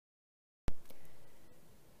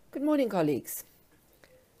Good morning, colleagues.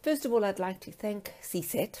 First of all, I'd like to thank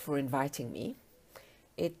CSET for inviting me.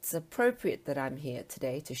 It's appropriate that I'm here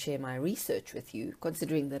today to share my research with you,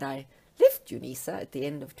 considering that I left UNISA at the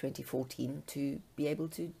end of 2014 to be able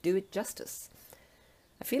to do it justice.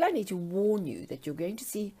 I feel I need to warn you that you're going to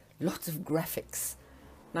see lots of graphics.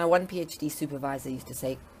 My one PhD supervisor used to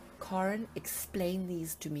say, "Karin, explain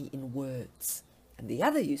these to me in words." And the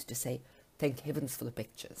other used to say, "Thank heavens for the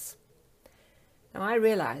pictures." Now, I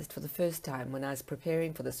realized for the first time when I was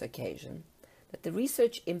preparing for this occasion that the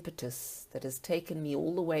research impetus that has taken me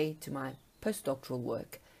all the way to my postdoctoral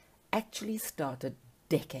work actually started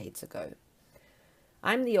decades ago.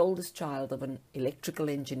 I'm the oldest child of an electrical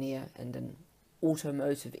engineer and an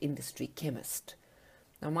automotive industry chemist.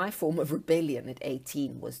 Now, my form of rebellion at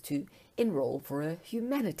 18 was to enroll for a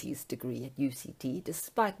humanities degree at UCT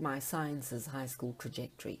despite my sciences high school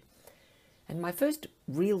trajectory. And my first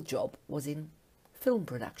real job was in film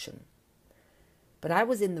production. But I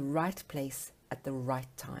was in the right place at the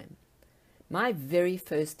right time. My very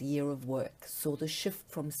first year of work saw the shift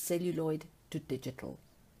from celluloid to digital,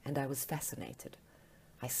 and I was fascinated.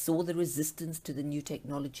 I saw the resistance to the new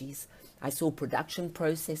technologies. I saw production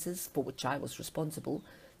processes, for which I was responsible,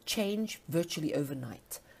 change virtually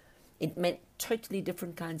overnight. It meant totally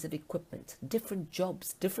different kinds of equipment, different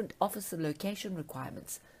jobs, different office and location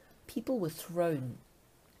requirements. People were thrown.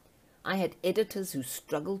 I had editors who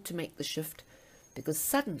struggled to make the shift because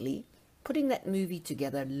suddenly putting that movie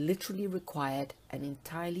together literally required an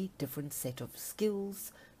entirely different set of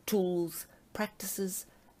skills, tools, practices,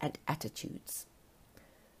 and attitudes.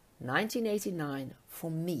 1989, for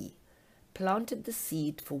me, planted the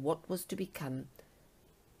seed for what was to become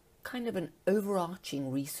kind of an overarching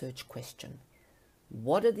research question.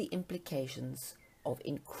 What are the implications of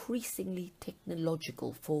increasingly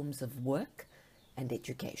technological forms of work and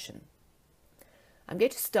education? I'm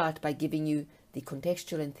going to start by giving you the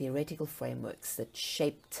contextual and theoretical frameworks that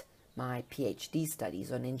shaped my PhD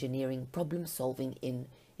studies on engineering problem solving in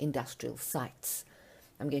industrial sites.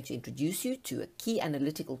 I'm going to introduce you to a key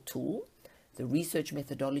analytical tool, the research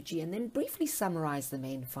methodology, and then briefly summarize the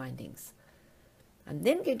main findings. I'm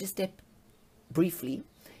then going to step briefly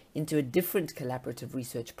into a different collaborative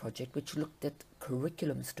research project which looked at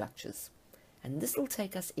curriculum structures. And this will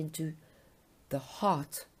take us into the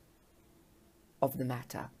heart of the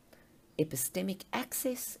matter, epistemic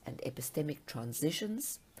access and epistemic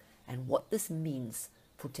transitions, and what this means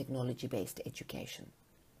for technology-based education.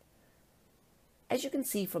 As you can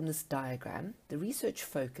see from this diagram, the research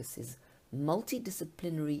focus is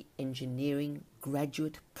multidisciplinary engineering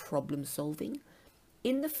graduate problem solving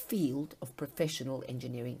in the field of professional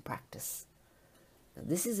engineering practice. Now,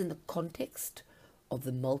 this is in the context of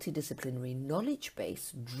the multidisciplinary knowledge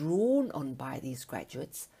base drawn on by these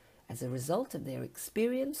graduates as a result of their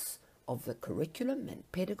experience of the curriculum and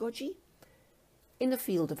pedagogy in the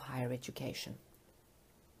field of higher education.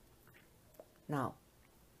 Now,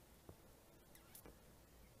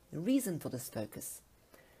 the reason for this focus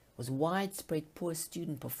was widespread poor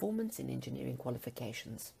student performance in engineering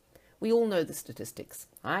qualifications. We all know the statistics: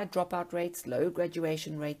 high dropout rates, low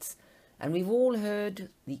graduation rates, and we've all heard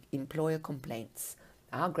the employer complaints.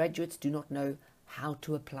 Our graduates do not know how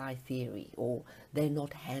to apply theory, or they're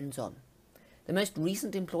not hands-on. The most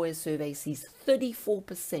recent employer survey sees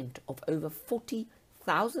 34% of over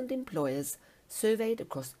 40,000 employers surveyed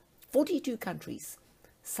across 42 countries,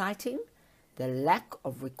 citing the lack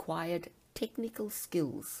of required technical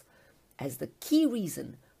skills as the key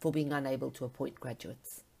reason for being unable to appoint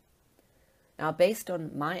graduates. Now, based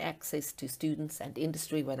on my access to students and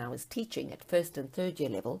industry when I was teaching at first and third year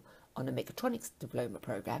level on a mechatronics diploma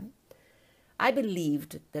program, I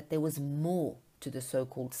believed that there was more to the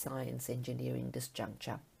so-called science engineering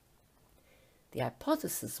disjuncture. The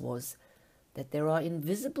hypothesis was that there are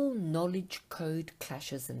invisible knowledge code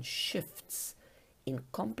clashes and shifts in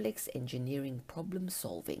complex engineering problem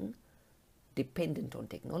solving dependent on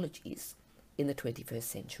technologies in the 21st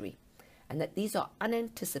century, and that these are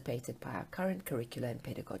unanticipated by our current curricula and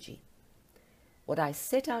pedagogy. What I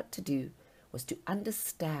set out to do was to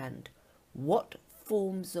understand what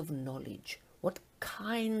forms of knowledge, what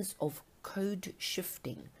kinds of code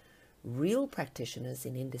shifting real practitioners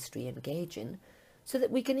in industry engage in, so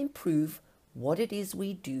that we can improve what it is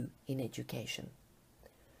we do in education.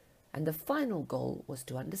 And the final goal was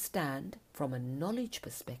to understand, from a knowledge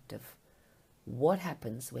perspective, what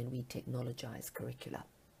happens when we technologize curricula.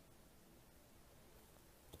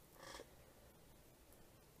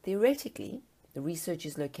 Theoretically, the research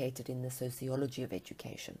is located in the sociology of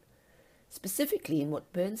education, specifically in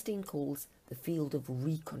what Bernstein calls the field of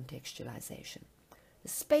recontextualization, the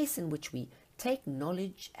space in which we take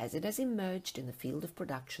knowledge as it has emerged in the field of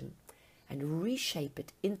production and reshape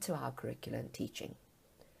it into our curricula and teaching.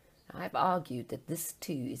 Now, I've argued that this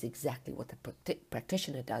too is exactly what the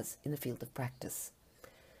practitioner does in the field of practice.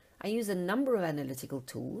 I use a number of analytical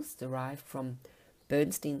tools derived from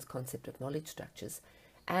Bernstein's concept of knowledge structures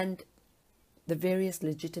and the various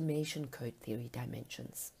legitimation code theory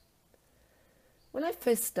dimensions. When I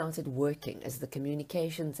first started working as the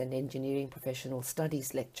Communications and Engineering Professional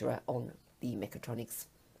Studies lecturer on the Mechatronics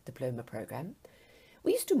diploma program,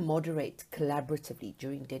 we used to moderate collaboratively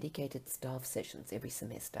during dedicated staff sessions every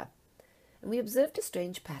semester, and we observed a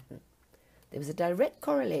strange pattern. There was a direct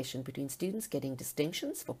correlation between students getting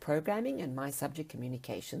distinctions for programming and my subject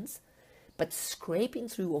communications, but scraping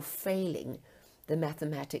through or failing the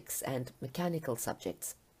mathematics and mechanical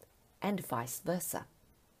subjects, and vice versa.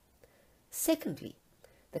 Secondly,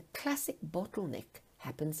 the classic bottleneck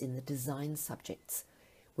happens in the design subjects,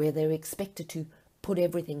 where they're expected to put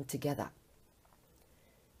everything together.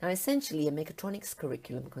 Now, essentially, a mechatronics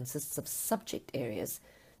curriculum consists of subject areas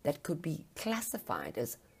that could be classified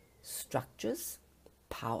as structures,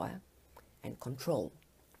 power, and control.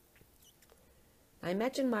 I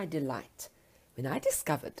imagine my delight when I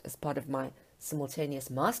discovered, as part of my simultaneous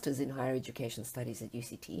Masters in Higher Education Studies at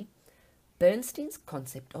UCT, Bernstein's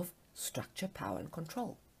concept of structure, power, and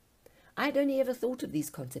control. I had only ever thought of these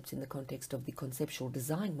concepts in the context of the conceptual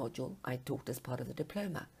design module I taught as part of the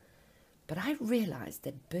diploma, but I realized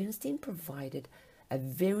that Bernstein provided a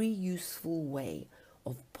very useful way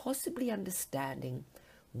of possibly understanding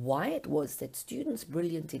why it was that students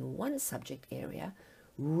brilliant in one subject area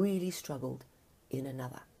really struggled in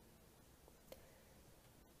another.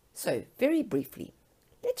 So, very briefly,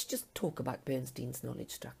 let's just talk about Bernstein's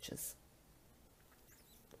knowledge structures.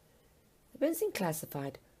 Bernstein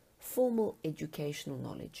classified formal educational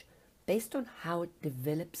knowledge based on how it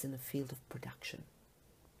develops in the field of production.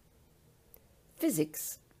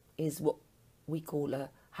 Physics is what we call a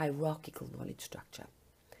hierarchical knowledge structure.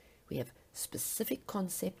 We have specific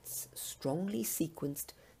concepts strongly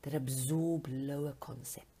sequenced that absorb lower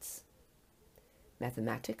concepts.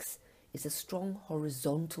 Mathematics is a strong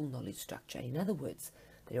horizontal knowledge structure. In other words,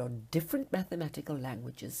 there are different mathematical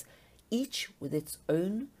languages, each with its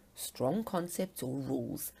own strong concepts or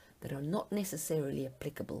rules that are not necessarily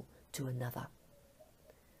applicable to another.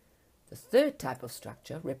 The third type of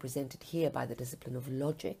structure, represented here by the discipline of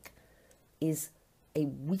logic, is a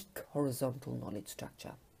weak horizontal knowledge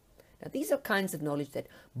structure. Now, these are kinds of knowledge that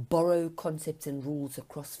borrow concepts and rules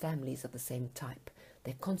across families of the same type.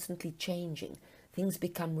 They're constantly changing. Things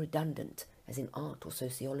become redundant, as in art or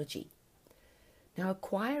sociology. Now,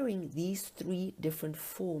 acquiring these three different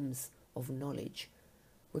forms of knowledge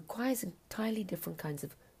requires entirely different kinds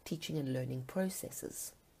of teaching and learning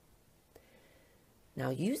processes. Now,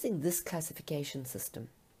 using this classification system,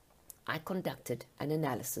 I conducted an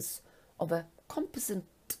analysis of a composite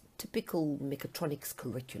typical mechatronics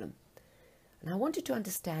curriculum. And I wanted to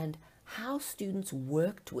understand how students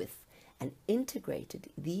worked with and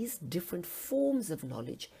integrated these different forms of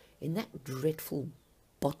knowledge in that dreadful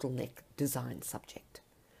bottleneck design subject.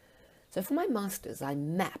 So for my master's, I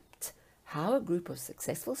mapped how a group of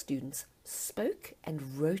successful students spoke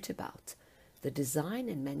and wrote about the design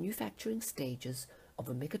and manufacturing stages of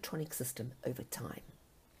a mechatronic system over time.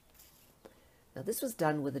 Now, this was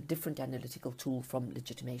done with a different analytical tool from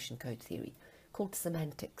legitimation code theory called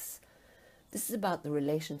semantics. This is about the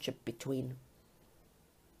relationship between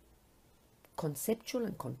conceptual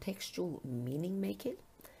and contextual meaning making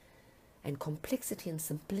and complexity and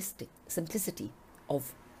simplicity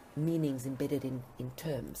of meanings embedded in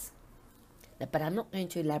terms. Now, but I'm not going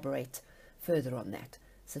to elaborate further on that.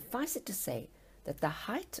 Suffice it to say that the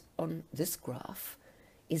height on this graph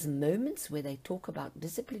is moments where they talk about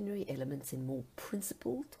disciplinary elements in more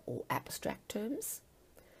principled or abstract terms.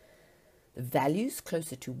 The values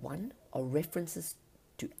closer to 1 are references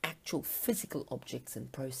to actual physical objects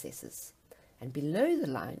and processes. And below the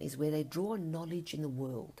line is where they draw on knowledge in the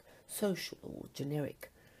world, social or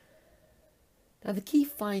generic. Now, the key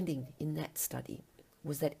finding in that study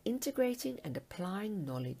was that integrating and applying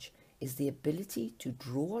knowledge is the ability to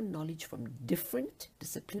draw on knowledge from different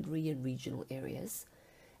disciplinary and regional areas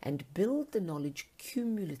and build the knowledge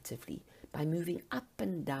cumulatively by moving up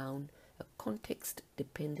and down a context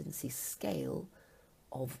dependency scale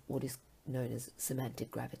of what is known as semantic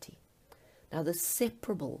gravity. Now, the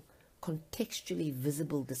separable, contextually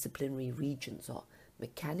visible disciplinary regions are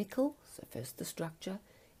mechanical, so first the structure,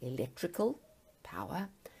 electrical, power,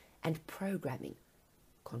 and programming,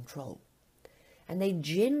 control. And they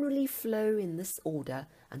generally flow in this order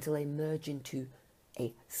until they merge into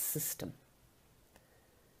a system.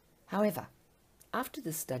 However, After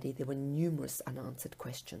this study, there were numerous unanswered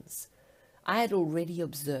questions. I had already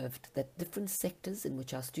observed that different sectors in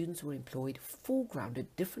which our students were employed foregrounded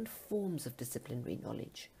different forms of disciplinary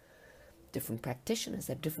knowledge. Different practitioners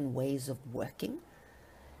have different ways of working.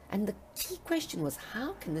 And the key question was,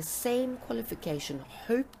 how can the same qualification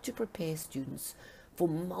hope to prepare students for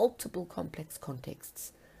multiple complex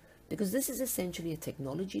contexts? Because this is essentially a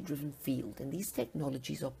technology-driven field, and these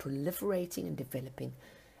technologies are proliferating and developing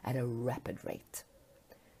at a rapid rate.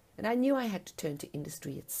 And I knew I had to turn to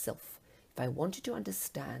industry itself if I wanted to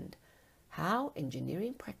understand how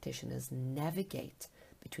engineering practitioners navigate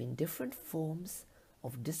between different forms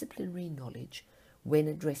of disciplinary knowledge when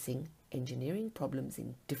addressing engineering problems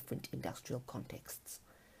in different industrial contexts.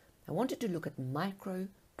 I wanted to look at micro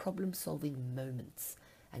problem-solving moments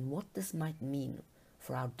and what this might mean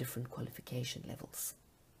for our different qualification levels.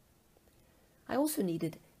 I also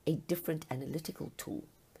needed a different analytical tool,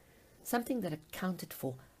 something that accounted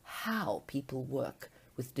for how people work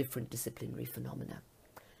with different disciplinary phenomena.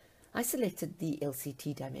 I selected the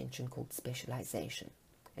LCT dimension called specialization,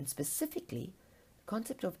 and specifically the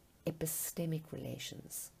concept of epistemic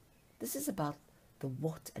relations. This is about the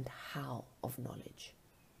what and how of knowledge.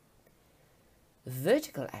 The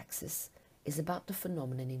vertical axis is about the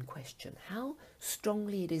phenomenon in question, how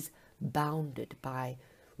strongly it is bounded by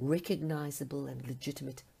recognizable and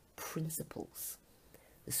legitimate principles,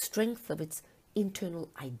 the strength of its internal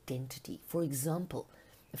identity. For example,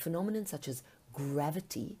 a phenomenon such as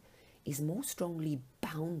gravity is more strongly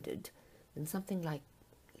bounded than something like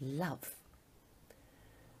love.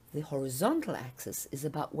 The horizontal axis is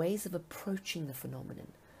about ways of approaching the phenomenon.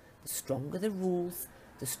 The stronger the rules,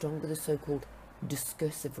 the stronger the so-called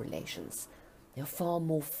discursive relations. There are far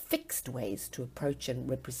more fixed ways to approach and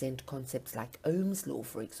represent concepts like Ohm's law,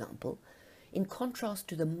 for example, in contrast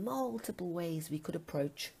to the multiple ways we could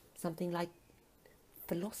approach something like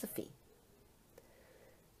philosophy.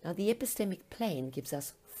 Now, the epistemic plane gives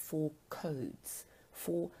us 4 codes,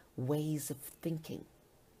 4 ways of thinking.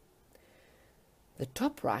 The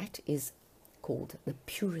top right is called the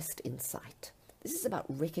purist insight. This is about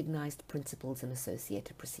recognized principles and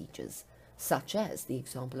associated procedures, such as the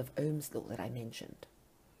example of Ohm's law that I mentioned.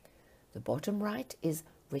 The bottom right is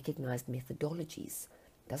recognized methodologies.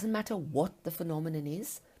 Doesn't matter what the phenomenon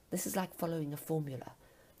is, this is like following a formula,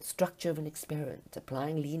 the structure of an experiment,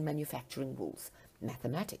 applying lean manufacturing rules,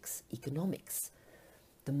 mathematics, economics.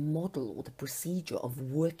 The model or the procedure of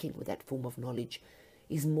working with that form of knowledge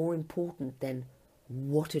is more important than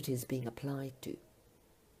what it is being applied to.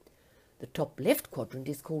 The top left quadrant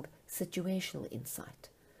is called situational insight.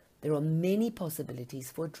 There are many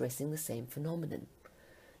possibilities for addressing the same phenomenon.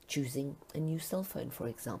 Choosing a new cell phone, for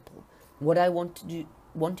example. What I want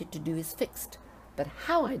it to do is fixed, but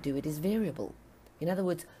how I do it is variable. In other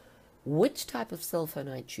words, which type of cell phone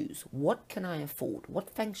I choose, what can I afford,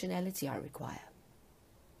 what functionality I require.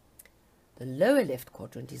 The lower left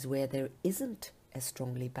quadrant is where there isn't a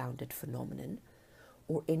strongly bounded phenomenon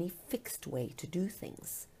or any fixed way to do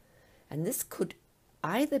things. And this could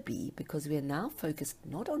either be because we are now focused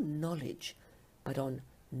not on knowledge, but on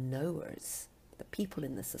knowers, the people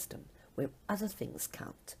in the system, where other things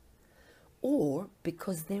count, or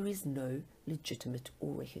because there is no legitimate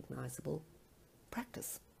or recognizable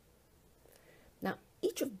practice. Now,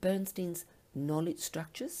 each of Bernstein's knowledge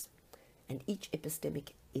structures and each epistemic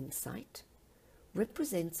insight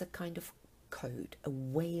represents a kind of code, a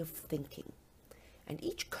way of thinking, and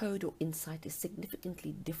each code or insight is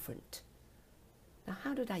significantly different. Now,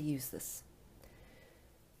 how did I use this?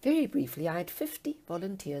 Very briefly, I had 50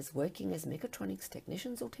 volunteers working as mechatronics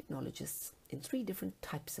technicians or technologists in 3 different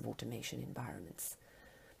types of automation environments.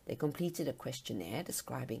 They completed a questionnaire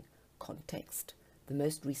describing context, the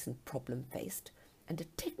most recent problem faced, and a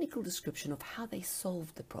technical description of how they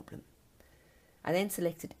solved the problem. I then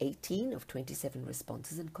selected 18 of 27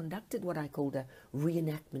 responses and conducted what I called a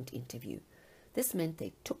reenactment interview. This meant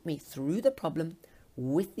they took me through the problem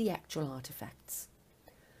with the actual artifacts.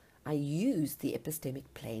 I used the epistemic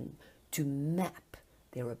plane to map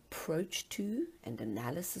their approach to and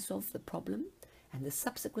analysis of the problem and the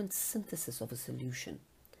subsequent synthesis of a solution.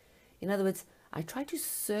 In other words, I tried to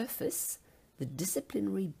surface the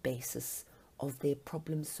disciplinary basis of their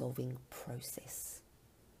problem-solving process.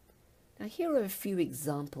 Now, here are a few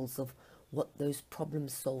examples of what those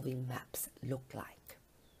problem-solving maps look like.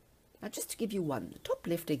 Now, just to give you one, the top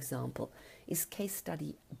left example is case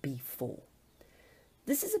study B4.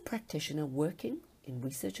 This is a practitioner working in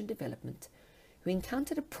research and development who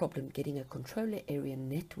encountered a problem getting a controller area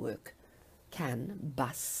network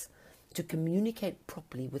bus to communicate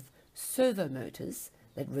properly with servo motors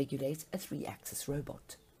that regulate a 3-axis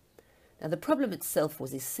robot. Now, the problem itself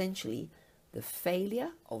was essentially the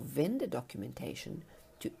failure of vendor documentation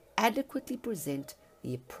to adequately present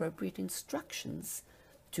the appropriate instructions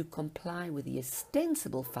to comply with the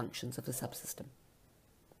ostensible functions of the subsystem.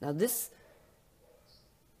 Now, this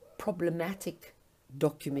problematic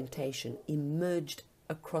documentation emerged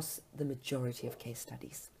across the majority of case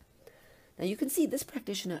studies. Now, you can see this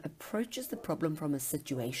practitioner approaches the problem from a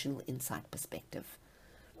situational insight perspective,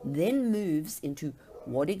 then moves into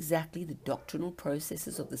what exactly the doctrinal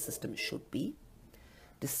processes of the system should be,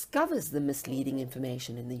 discovers the misleading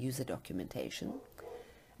information in the user documentation,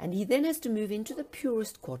 and he then has to move into the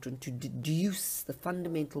purist quadrant to deduce the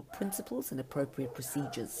fundamental principles and appropriate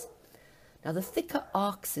procedures. Now, the thicker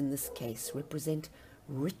arcs in this case represent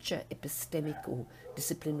richer epistemic or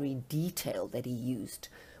disciplinary detail that he used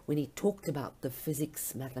when he talked about the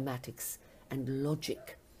physics, mathematics, and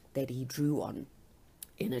logic that he drew on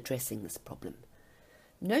in addressing this problem.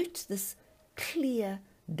 Note this clear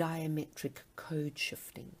diametric code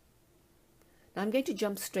shifting. Now, I'm going to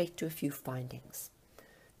jump straight to a few findings.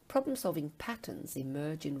 Problem-solving patterns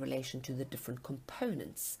emerge in relation to the different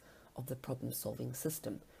components of the problem-solving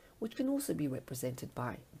system, which can also be represented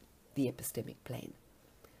by the epistemic plane.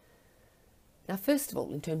 Now, first of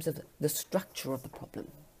all, in terms of the structure of the problem,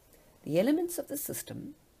 the elements of the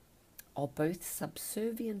system are both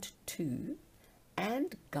subservient to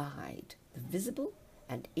and guide the visible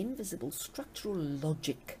and invisible structural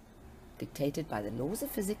logic dictated by the laws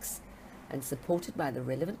of physics and supported by the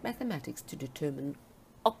relevant mathematics to determine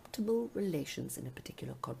optimal relations in a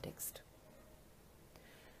particular context.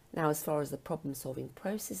 Now, as far as the problem-solving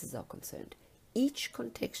processes are concerned, each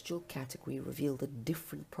contextual category revealed a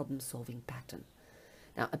different problem-solving pattern.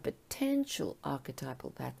 Now, a potential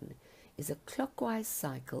archetypal pattern is a clockwise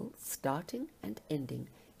cycle starting and ending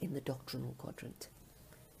in the doctrinal quadrant.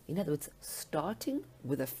 In other words, starting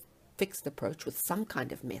with a fixed approach with some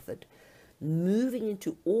kind of method, moving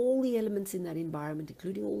into all the elements in that environment,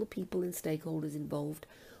 including all the people and stakeholders involved,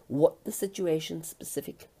 what the situation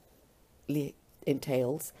specifically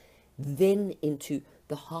entails, then into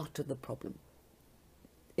the heart of the problem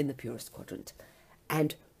in the purist quadrant,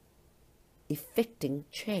 and effecting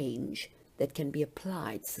change that can be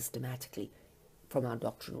applied systematically from our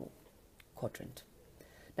doctrinal quadrant.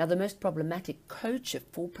 Now, the most problematic code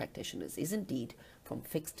shift for practitioners is indeed from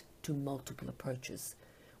fixed to multiple approaches.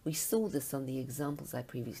 We saw this on the examples I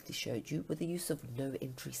previously showed you with the use of no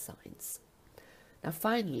entry signs. Now,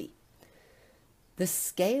 finally, the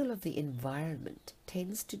scale of the environment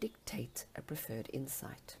tends to dictate a preferred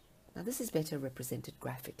insight. Now, this is better represented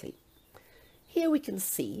graphically. Here we can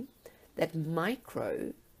see that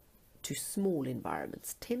micro to small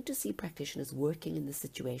environments tend to see practitioners working in the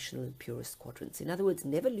situational and purist quadrants. In other words,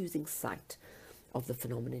 never losing sight of the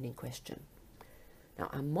phenomenon in question. Now,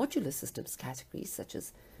 our modular systems categories, such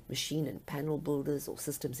as machine and panel builders or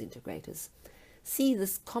systems integrators, see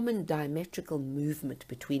this common diametrical movement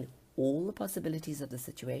between all the possibilities of the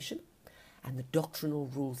situation and the doctrinal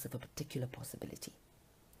rules of a particular possibility.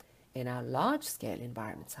 In our large-scale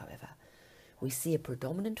environments, however, we see a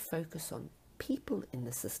predominant focus on people in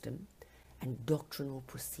the system and doctrinal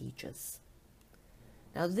procedures.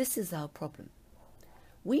 Now, this is our problem.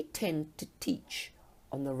 We tend to teach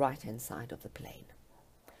on the right-hand side of the plane,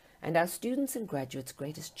 and our students and graduates'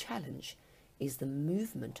 greatest challenge is the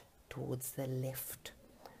movement towards the left,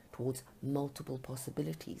 towards multiple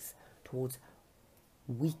possibilities, towards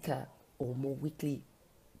weaker or more weakly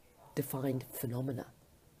defined phenomena,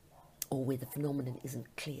 or where the phenomenon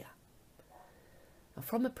isn't clear. Now,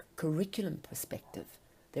 from a curriculum perspective,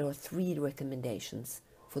 there are 3 recommendations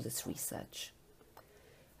for this research.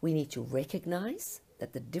 We need to recognize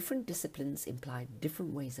that the different disciplines imply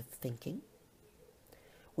different ways of thinking.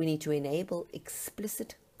 We need to enable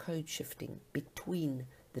explicit code shifting between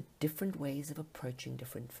the different ways of approaching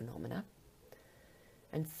different phenomena.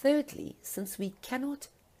 And thirdly, since we cannot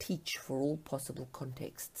teach for all possible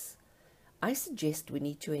contexts, I suggest we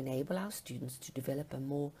need to enable our students to develop a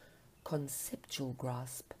more conceptual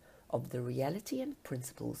grasp of the reality and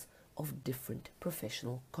principles of different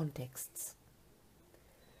professional contexts.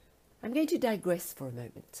 I'm going to digress for a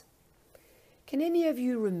moment. Can any of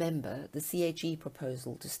you remember the CHE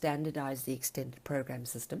proposal to standardize the extended program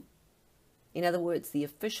system? In other words, the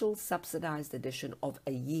official subsidized addition of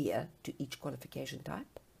a year to each qualification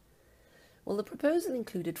type? Well, the proposal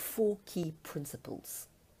included 4 key principles.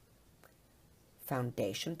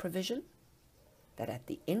 Foundation provision, that at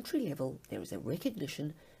the entry level there is a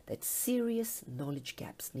recognition that serious knowledge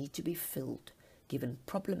gaps need to be filled given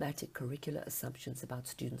problematic curricular assumptions about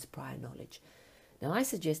students' prior knowledge. Now, I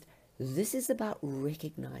suggest this is about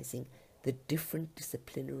recognizing the different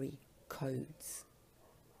disciplinary codes.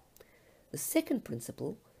 The second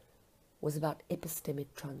principle was about epistemic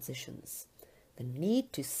transitions, the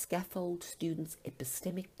need to scaffold students'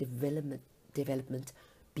 epistemic development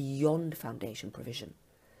beyond foundation provision.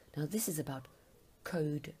 Now, this is about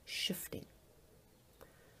code shifting.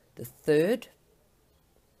 The third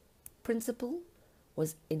principle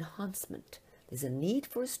was enhancement. There's a need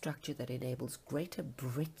for a structure that enables greater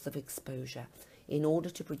breadth of exposure in order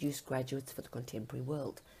to produce graduates for the contemporary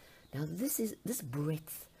world. Now, this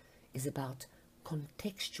breadth is about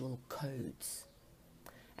contextual codes.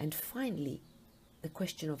 And finally, the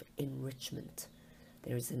question of enrichment.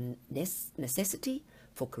 There is a necessity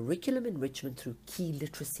for curriculum enrichment through key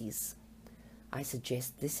literacies. I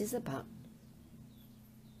suggest this is about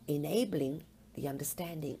enabling the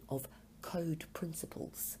understanding of code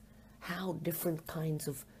principles, how different kinds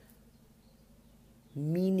of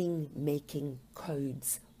meaning-making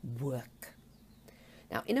codes work.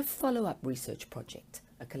 Now, in a follow-up research project,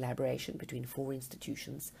 a collaboration between 4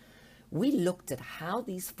 institutions, we looked at how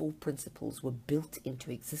these 4 principles were built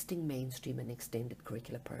into existing mainstream and extended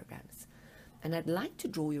curricular programs. And I'd like to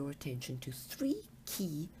draw your attention to 3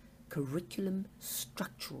 key curriculum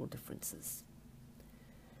structural differences.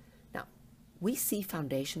 Now, we see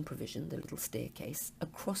foundation provision, the little staircase,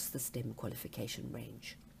 across the STEM qualification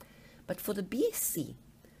range. But for the BSc,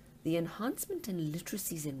 the enhancement and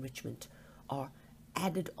literacies enrichment are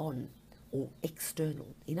added on or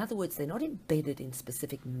external. In other words, they're not embedded in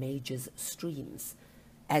specific majors streams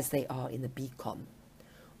as they are in the BCom,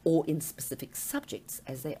 or in specific subjects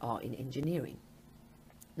as they are in engineering.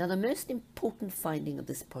 Now, the most important finding of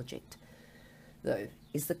this project, though,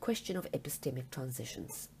 is the question of epistemic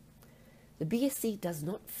transitions. The BSc does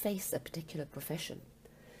not face a particular profession,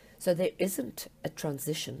 so there isn't a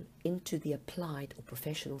transition into the applied or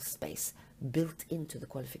professional space built into the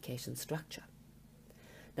qualification structure.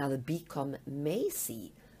 Now, the BCom may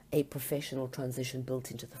see a professional transition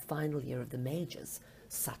built into the final year of the majors,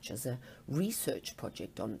 such as a research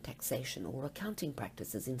project on taxation or accounting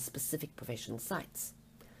practices in specific professional sites.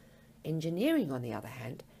 Engineering, on the other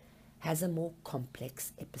hand, has a more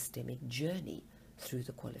complex epistemic journey through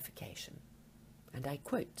the qualification. And I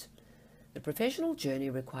quote, "The professional journey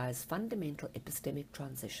requires fundamental epistemic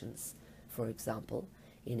transitions. For example,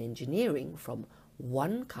 in engineering, from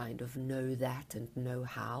one kind of know that and know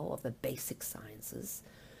how of the basic sciences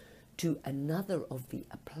to another of the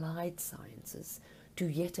applied sciences to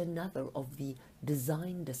yet another of the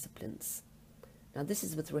design disciplines." Now, this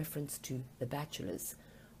is with reference to the bachelor's.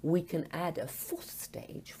 We can add a 4th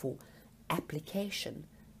stage for application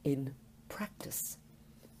in practice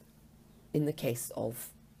in the case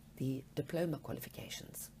of the diploma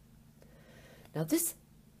qualifications. Now, this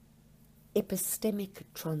epistemic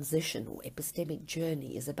transition or epistemic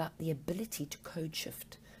journey is about the ability to code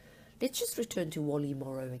shift. Let's just return to Wally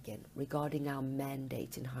Morrow again regarding our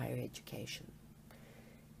mandate in higher education.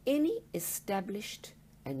 Any established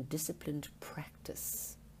and disciplined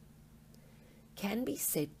practice can be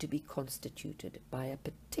said to be constituted by a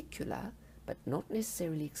particular, but not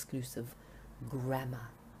necessarily exclusive,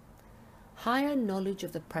 grammar. Higher knowledge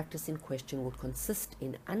of the practice in question will consist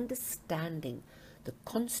in understanding the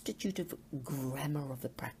constitutive grammar of the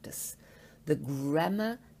practice, the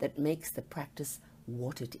grammar that makes the practice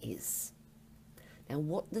what it is. Now,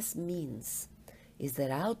 what this means is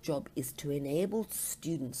that our job is to enable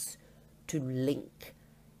students to link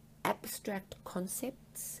abstract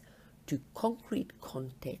concepts to concrete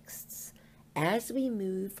contexts as we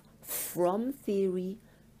move from theory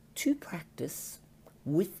to practice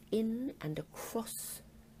within and across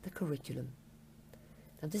the curriculum.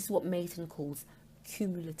 Now, this is what Mayton calls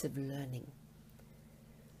cumulative learning.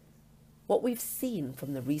 What we've seen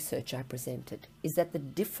from the research I presented is that the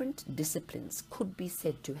different disciplines could be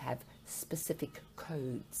said to have specific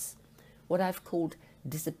codes, what I've called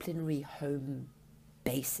disciplinary home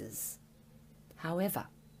bases. However,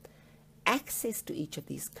 access to each of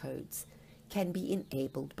these codes can be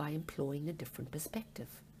enabled by employing a different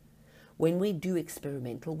perspective. When we do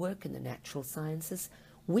experimental work in the natural sciences,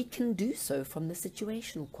 we can do so from the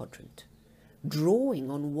situational quadrant,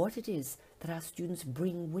 drawing on what it is that our students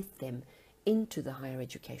bring with them into the higher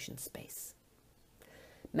education space.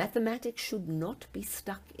 Mathematics should not be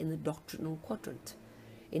stuck in the doctrinal quadrant.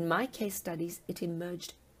 In my case studies, it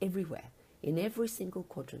emerged everywhere, in every single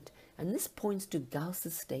quadrant, and this points to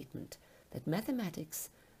Gauss's statement that mathematics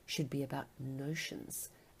should be about notions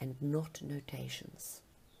and not notations.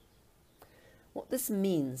 What this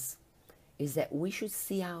means is that we should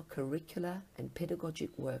see our curricular and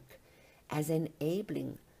pedagogic work as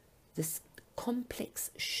enabling this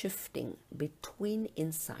complex shifting between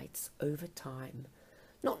insights over time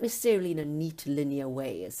not necessarily in a neat linear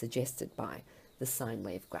way as suggested by the sine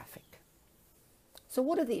wave graphic. So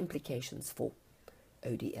what are the implications for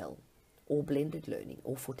ODL or blended learning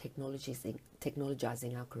or for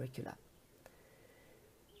technologizing our curricula?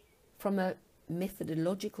 From a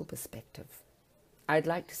methodological perspective, I'd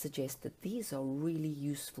like to suggest that these are really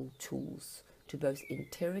useful tools to both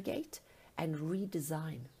interrogate and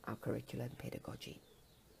redesign our curricula and pedagogy.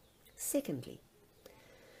 Secondly,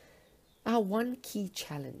 our one key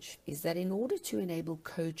challenge is that in order to enable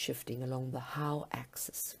code shifting along the how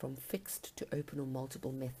axis from fixed to open or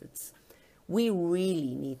multiple methods, we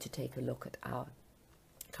really need to take a look at our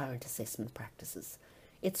current assessment practices.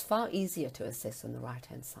 It's far easier to assess on the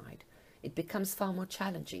right-hand side. It becomes far more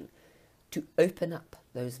challenging to open up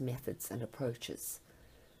those methods and approaches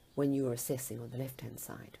when you're assessing on the left-hand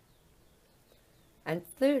side. And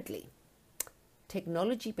thirdly,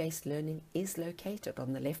 technology-based learning is located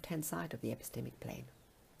on the left-hand side of the epistemic plane.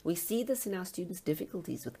 We see this in our students'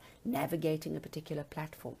 difficulties with navigating a particular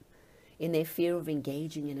platform, in their fear of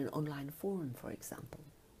engaging in an online forum, for example.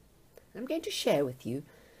 I'm going to share with you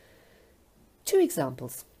two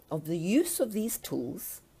examples of the use of these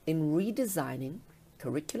tools in redesigning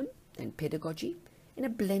curriculum and pedagogy in a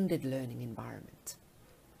blended learning environment.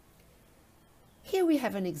 Here we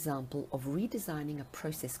have an example of redesigning a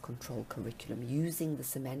process control curriculum using the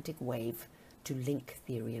semantic wave to link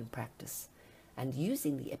theory and practice, and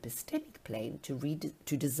using the epistemic plane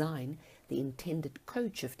to design the intended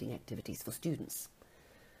code shifting activities for students.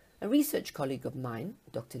 A research colleague of mine,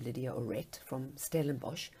 Dr. Lydia Oret from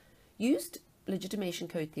Stellenbosch, used legitimation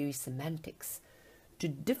code theory semantics to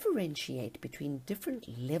differentiate between different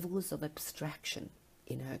levels of abstraction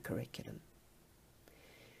in her curriculum.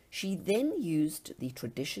 She then used the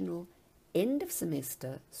traditional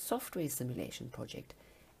end-of-semester software simulation project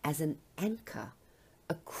as an anchor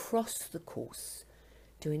across the course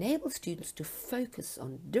to enable students to focus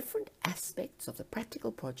on different aspects of the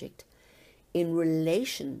practical project in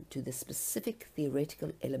relation to the specific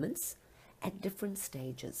theoretical elements at different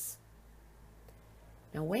stages.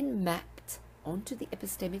 Now, when mapped onto the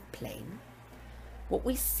epistemic plane, what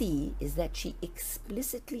we see is that she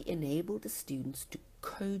explicitly enabled the students to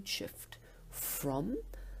code shift from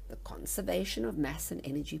the conservation of mass and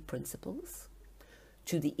energy principles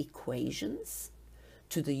to the equations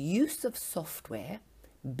to the use of software,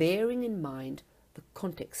 bearing in mind the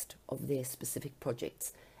context of their specific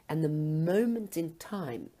projects and the moment in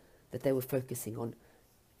time that they were focusing on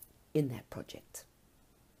in that project.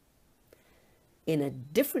 In a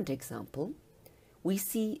different example, we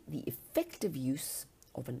see the effective use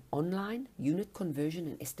of an online unit conversion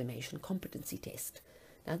and estimation competency test.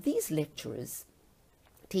 Now, these lecturers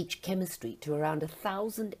teach chemistry to around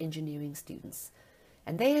 1,000 engineering students,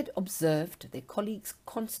 and they had observed their colleagues'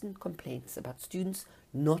 constant complaints about students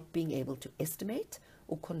not being able to estimate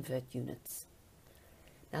or convert units.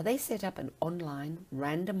 Now, they set up an online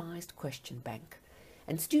randomized question bank,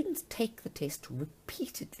 and students take the test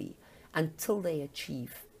repeatedly until they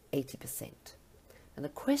achieve 80%. And the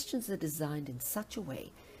questions are designed in such a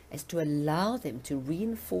way as to allow them to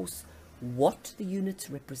reinforce what the units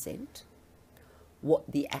represent,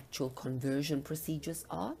 what the actual conversion procedures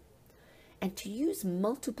are, and to use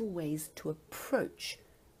multiple ways to approach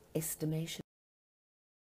estimation.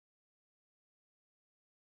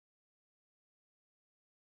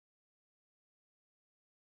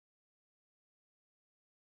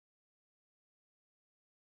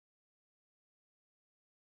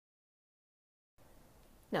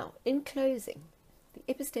 Now, in closing,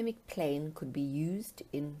 the epistemic plane could be used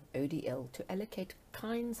in ODL to allocate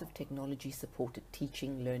kinds of technology-supported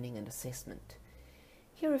teaching, learning, and assessment.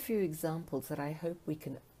 Here are a few examples that I hope we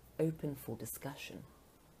can open for discussion.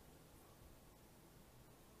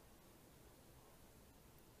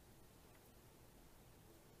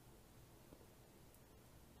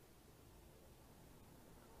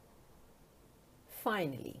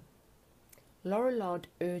 Finally, Laurillard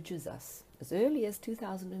urges us, as early as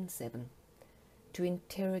 2007, to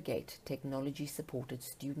interrogate technology-supported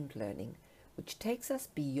student learning, which takes us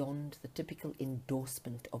beyond the typical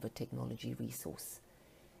endorsement of a technology resource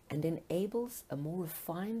and enables a more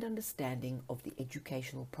refined understanding of the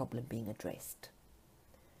educational problem being addressed.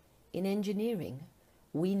 In engineering,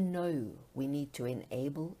 we know we need to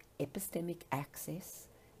enable epistemic access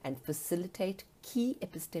and facilitate key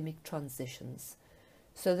epistemic transitions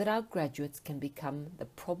so that our graduates can become the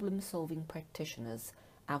problem-solving practitioners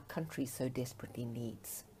our country so desperately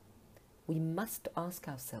needs. We must ask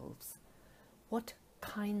ourselves, what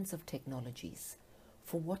kinds of technologies,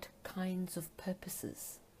 for what kinds of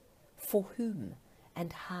purposes, for whom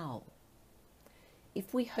and how?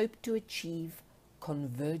 If we hope to achieve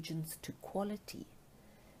convergence to quality,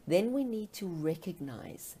 then we need to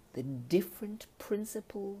recognize the different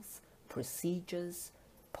principles, procedures,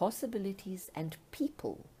 possibilities, and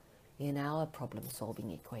people in our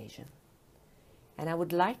problem-solving equation. And I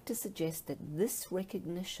would like to suggest that this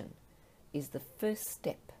recognition is the first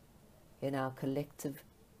step in our collective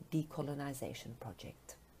decolonization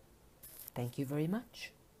project. Thank you very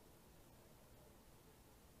much.